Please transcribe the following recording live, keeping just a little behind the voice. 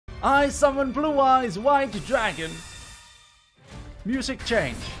I summon Blue Eyes White Dragon. Music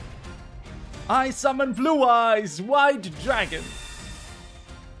change. I summon Blue Eyes White Dragon.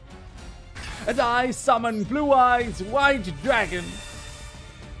 And I summon Blue Eyes White Dragon.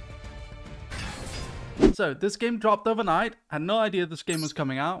 So this game dropped overnight. Had no idea this game was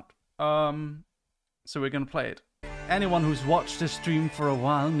coming out. So we're gonna play it. Anyone who's watched this stream for a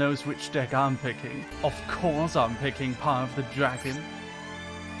while knows which deck I'm picking. Of course I'm picking Power of the Dragon.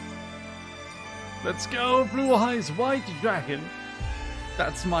 Let's go, Blue Eyes White Dragon.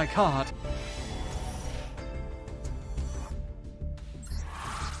 That's my card.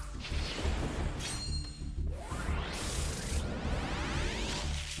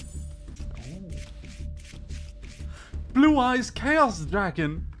 Blue Eyes Chaos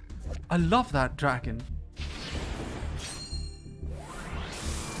Dragon. I love that dragon.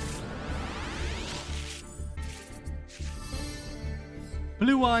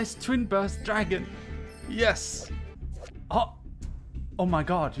 Blue Eyes Twin Burst Dragon. Yes. Oh my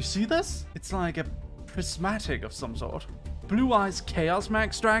god, you see this? It's like a prismatic of some sort. Blue Eyes Chaos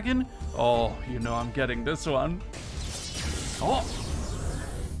Max Dragon. Oh, you know I'm getting this one. Oh.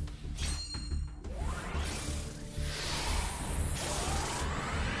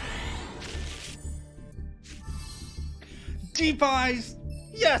 Deep Eyes.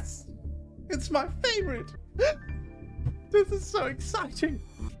 Yes. It's my favorite. This is so exciting.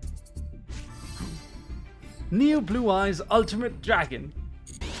 Neo Blue Eyes Ultimate Dragon.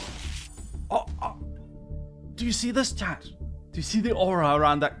 Oh, do you see this, chat? Do you see the aura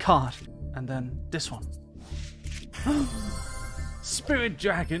around that card? And then this one. Spirit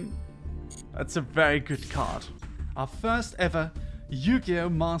Dragon. That's a very good card. Our first ever Yu-Gi-Oh!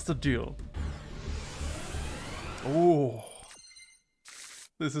 Master Duel. Oh,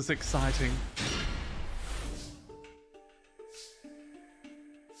 this is exciting.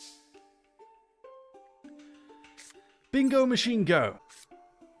 Bingo Machine Go.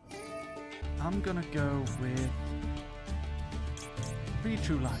 I'm gonna go with 3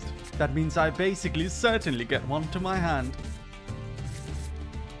 True Light. That means I basically certainly get one to my hand.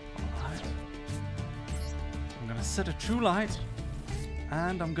 Alright. I'm gonna set a True Light.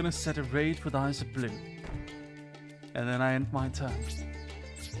 And I'm gonna set a Raid with Eyes of Blue. And then I end my turn.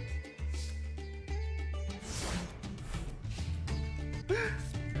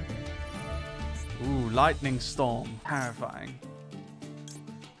 Ooh, Lightning Storm. Terrifying.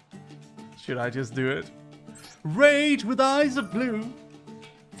 Should I just do it? Raid with Eyes of Blue.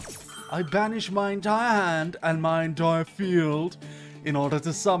 I banish my entire hand and my entire field in order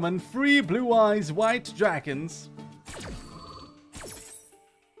to summon 3 Blue Eyes White Dragons.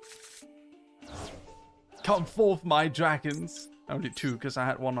 Come forth, my dragons. Only 2 because I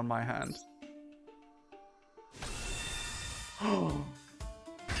had 1 on my hand.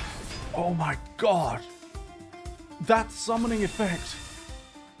 Oh my god. That summoning effect.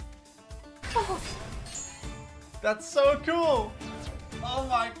 That's so cool. Oh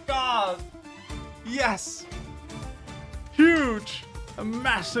my god. Yes. Huge. A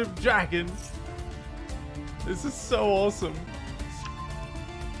massive dragon. This is so awesome.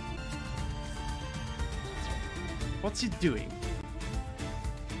 What's he doing?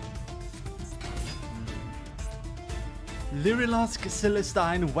 Lyrilusk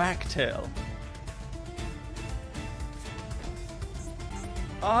Celestine Wagtail.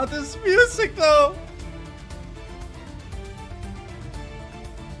 Ah, this music though!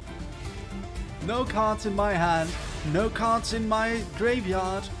 No cards in my hand, no cards in my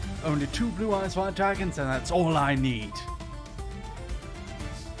graveyard, only 2 Blue Eyes White Dragons, and that's all I need.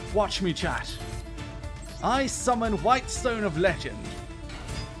 Watch me, chat. I summon White Stone of Legend.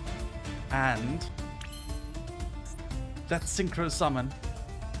 And let's synchro summon.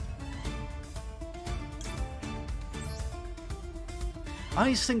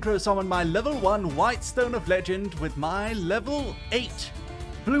 I synchro summon my level 1 White Stone of Legend with my level 8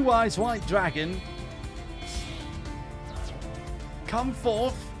 Blue Eyes White Dragon. Come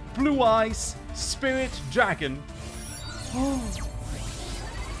forth, Blue Eyes Spirit Dragon.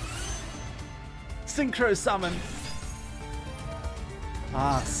 Synchro summon.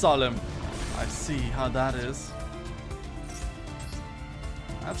 Ah, solemn. I see how that is.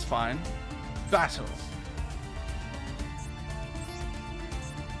 That's fine. Battle.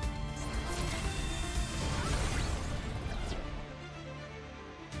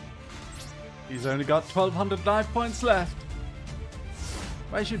 He's only got 1200 life points left.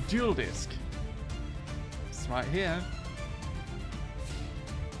 Where's your duel disc? It's right here.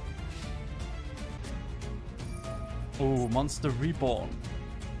 Oh, Monster Reborn.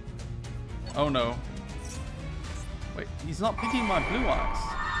 Oh no. Wait, he's not picking my Blue Eyes.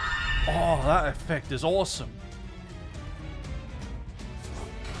 Oh, that effect is awesome.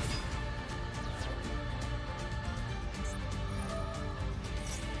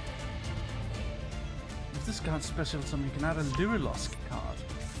 If this card's special summon, you can add a Lyrilusk card.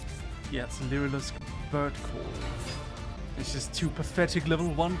 Yeah, it's a Lyrilusk Bird Call. It's just 2 pathetic level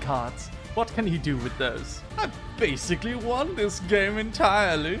 1 cards. What can you do with those? I basically won this game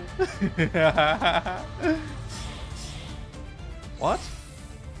entirely. What?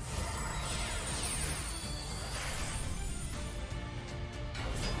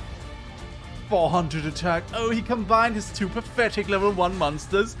 .400 attack. Oh, he combined his 2 pathetic level 1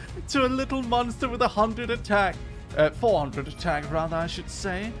 monsters to a little monster with 100 attack. 400 attack, rather, I should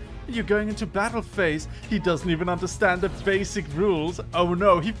say. You're going into battle phase. He doesn't even understand the basic rules. Oh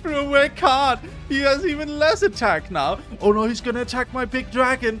no, he threw away a card. He has even less attack now. Oh no, he's gonna attack my big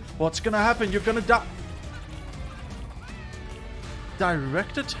dragon. What's gonna happen? You're gonna die.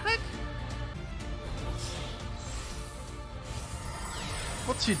 Direct attack?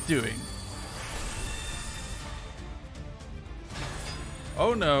 What's he doing?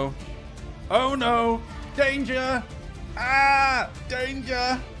 Oh no. Oh no. Danger. Ah,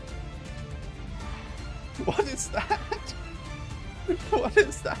 danger. What is that? What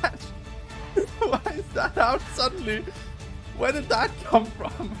is that? Why is that out suddenly? Where did that come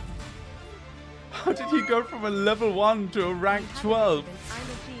from? How did he go from a level 1 to a rank 12? I'm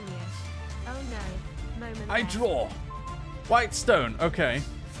a genius. Oh no. Moment I draw. White stone. Okay.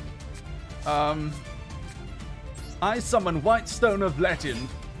 I summon White Stone of Legend.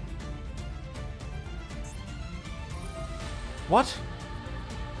 What?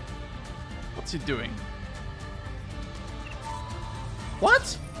 What's he doing?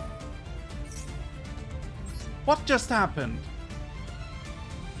 What? What just happened?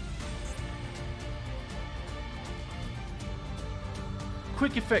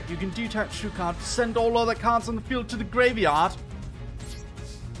 Quick effect, you can detach 2 cards, send all other cards on the field to the graveyard.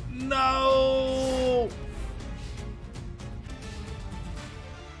 No!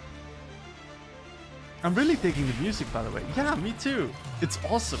 I'm really digging the music, by the way. Yeah, me too. It's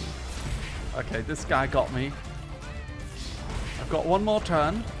awesome. Okay, this guy got me. I've got 1 more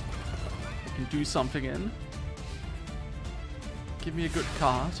turn. I can do something in. Give me a good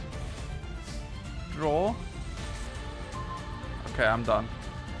card. Draw. Okay, I'm done.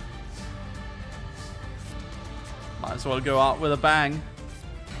 Might as well go out with a bang.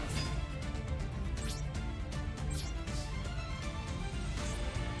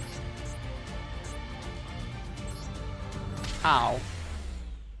 Ow.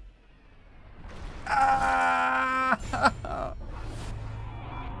 Ah!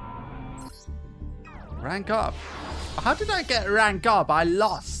 Rank up. How did I get rank up? I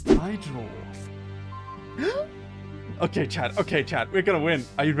lost. I draw. Okay, chat. Okay, chat. We're gonna win.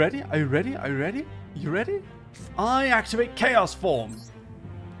 Are you ready? Are you ready? Are you ready? You ready? I activate Chaos Form.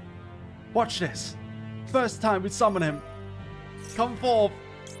 Watch this. First time we summon him. Come forth.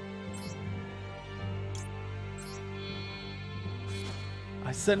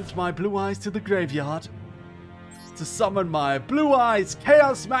 I sent my Blue Eyes to the graveyard to summon my Blue Eyes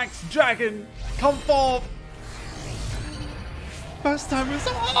Chaos Max Dragon. Come forth. First time was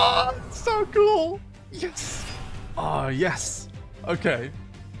so cool. Yes. Oh, yes. Okay.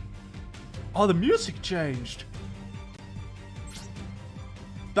 Oh, the music changed.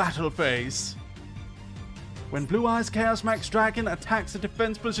 Battle phase. When Blue Eyes Chaos Max Dragon attacks a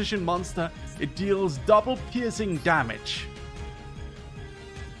defense position monster, it deals double piercing damage.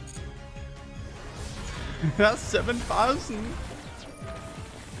 That's 7,000.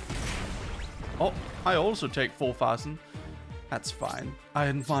 Oh, I also take 4,000. That's fine. I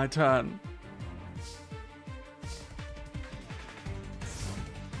end my turn.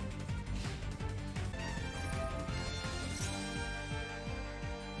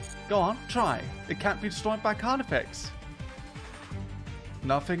 Go on, try. It can't be destroyed by card effects.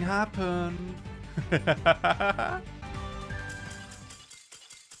 Nothing happened.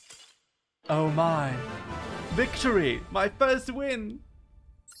 Oh my. Victory! My first win!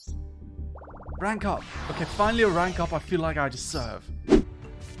 Rank up. Okay, finally a rank up I feel like I deserve.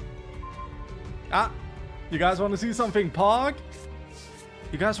 Ah! You guys want to see something Pog?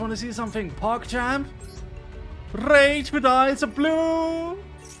 You guys want to see something Pog Champ? Rage with eyes of blue!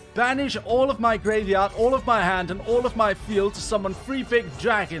 Banish all of my graveyard, all of my hand, and all of my field to summon 3 big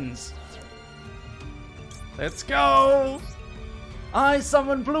dragons. Let's go! I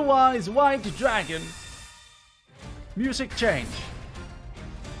summon Blue Eyes White Dragon. Music change.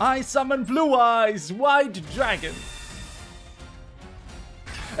 I summon Blue Eyes White Dragon.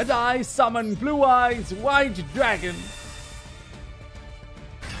 And I summon Blue Eyes White Dragon.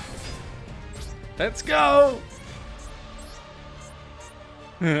 Let's go!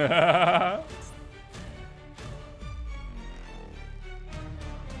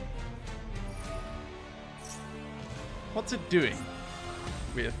 What's it doing?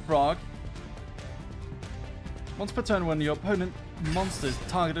 Weird frog. Once per turn, when your opponent monster is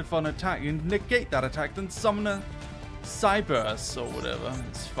targeted for an attack, you negate that attack, then summon a Cyburst or whatever.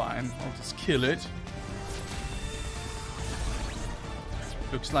 It's fine. I'll just kill it.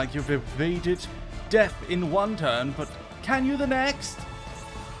 Looks like you've evaded death in one turn, but can you the next?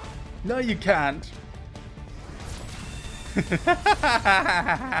 No, you can't.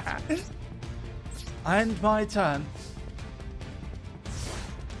 I end my turn.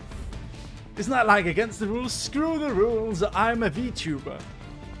 Isn't that like against the rules? Screw the rules, I'm a VTuber.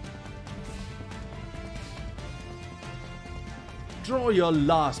 Draw your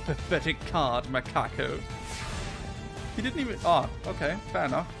last pathetic card, Macaco. He didn't even... Oh, okay, fair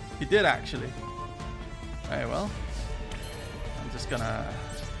enough. He did actually. Very well. I'm just gonna...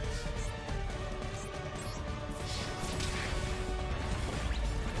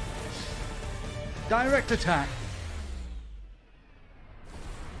 Direct attack.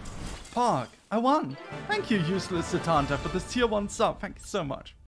 Park, I won. Thank you, useless Satanta, for this tier 1 sub. Thank you so much.